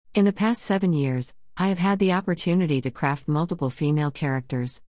In the past 7 years, I have had the opportunity to craft multiple female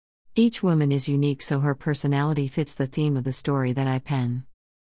characters. Each woman is unique, so her personality fits the theme of the story that I pen.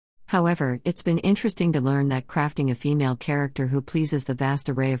 However, it's been interesting to learn that crafting a female character who pleases the vast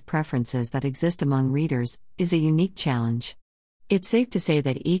array of preferences that exist among readers is a unique challenge. It's safe to say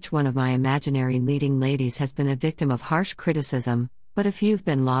that each one of my imaginary leading ladies has been a victim of harsh criticism, but a few have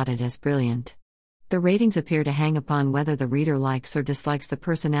been lauded as brilliant. The ratings appear to hang upon whether the reader likes or dislikes the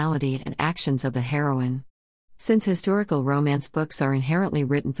personality and actions of the heroine. Since historical romance books are inherently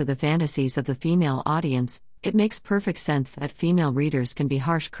written for the fantasies of the female audience, it makes perfect sense that female readers can be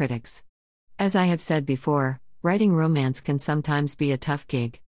harsh critics. As I have said before, writing romance can sometimes be a tough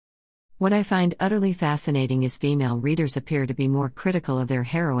gig. What I find utterly fascinating is female readers appear to be more critical of their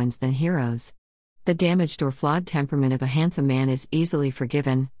heroines than heroes. The damaged or flawed temperament of a handsome man is easily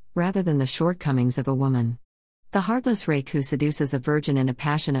forgiven, rather than the shortcomings of a woman. The heartless rake who seduces a virgin in a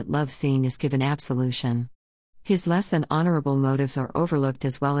passionate love scene is given absolution. His less than honorable motives are overlooked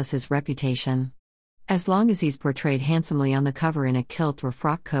as well as his reputation. As long as he's portrayed handsomely on the cover in a kilt or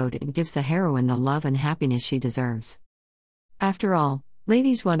frock coat, it gives the heroine the love and happiness she deserves. After all,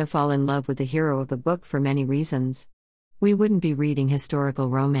 ladies want to fall in love with the hero of the book for many reasons. We wouldn't be reading historical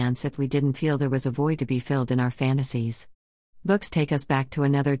romance if we didn't feel there was a void to be filled in our fantasies. Books take us back to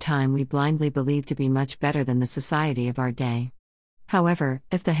another time we blindly believe to be much better than the society of our day. However,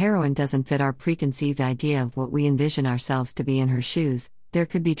 if the heroine doesn't fit our preconceived idea of what we envision ourselves to be in her shoes, there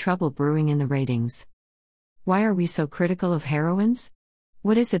could be trouble brewing in the ratings. Why are we so critical of heroines?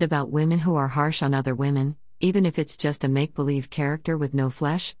 What is it about women who are harsh on other women, even if it's just a make-believe character with no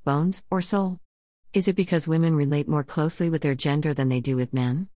flesh, bones, or soul? Is it because women relate more closely with their gender than they do with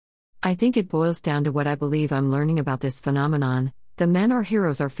men? I think it boils down to what I believe I'm learning about this phenomenon. The men are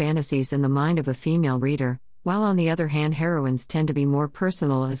heroes are fantasies in the mind of a female reader, while on the other hand heroines tend to be more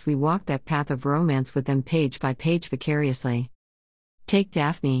personal as we walk that path of romance with them page by page vicariously. Take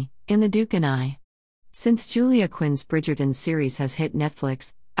Daphne, in The Duke and I. Since Julia Quinn's Bridgerton series has hit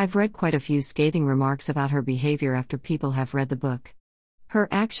Netflix, I've read quite a few scathing remarks about her behavior after people have read the book. Her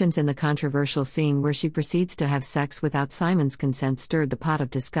actions in the controversial scene where she proceeds to have sex without Simon's consent stirred the pot of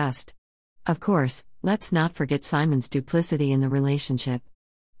disgust. Of course, let's not forget Simon's duplicity in the relationship.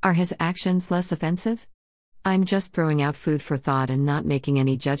 Are his actions less offensive? I'm just throwing out food for thought and not making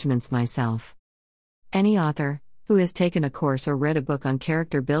any judgments myself. Any author who has taken a course or read a book on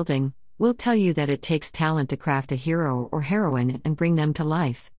character building will tell you that it takes talent to craft a hero or heroine and bring them to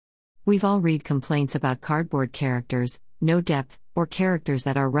life. We've all read complaints about cardboard characters, no depth, or characters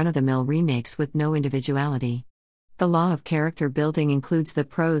that are run-of-the-mill remakes with no individuality. The law of character building includes the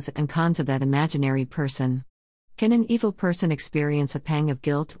pros and cons of that imaginary person. Can an evil person experience a pang of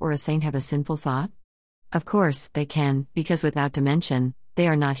guilt or a saint have a sinful thought? Of course, they can, because without dimension, they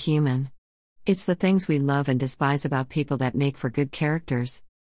are not human. It's the things we love and despise about people that make for good characters.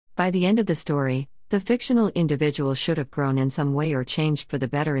 By the end of the story, the fictional individual should have grown in some way or changed for the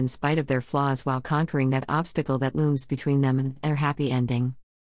better in spite of their flaws while conquering that obstacle that looms between them and their happy ending.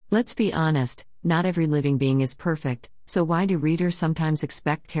 Let's be honest, not every living being is perfect, so why do readers sometimes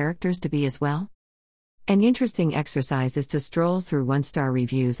expect characters to be as well? An interesting exercise is to stroll through one-star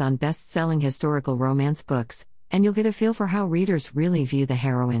reviews on best-selling historical romance books, and you'll get a feel for how readers really view the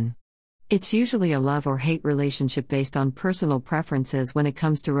heroine. It's usually a love or hate relationship based on personal preferences when it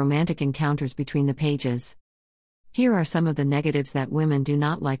comes to romantic encounters between the pages. Here are some of the negatives that women do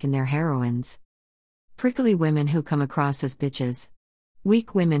not like in their heroines. Prickly women who come across as bitches.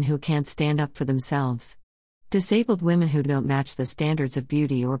 Weak women who can't stand up for themselves. Disabled women who don't match the standards of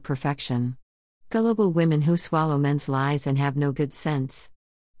beauty or perfection. Gullible women who swallow men's lies and have no good sense.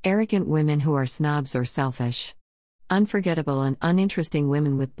 Arrogant women who are snobs or selfish. Unforgettable and uninteresting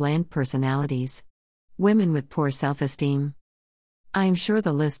women with bland personalities. Women with poor self-esteem. I am sure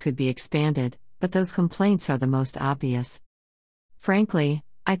the list could be expanded, but those complaints are the most obvious. Frankly,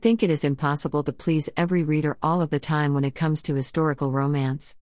 I think it is impossible to please every reader all of the time when it comes to historical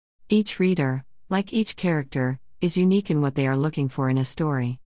romance. Each reader, like each character, is unique in what they are looking for in a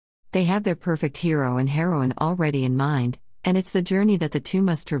story. They have their perfect hero and heroine already in mind, and it's the journey that the two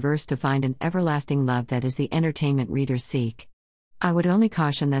must traverse to find an everlasting love that is the entertainment readers seek. I would only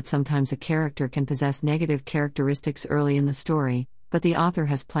caution that sometimes a character can possess negative characteristics early in the story, but the author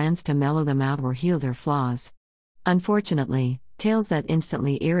has plans to mellow them out or heal their flaws. Unfortunately, tales that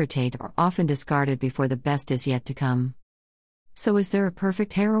instantly irritate are often discarded before the best is yet to come. So is there a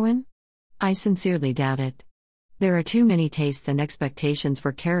perfect heroine? I sincerely doubt it. There are too many tastes and expectations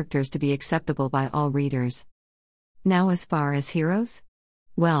for characters to be acceptable by all readers. Now, as far as heroes?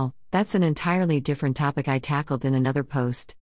 Well, that's an entirely different topic I tackled in another post.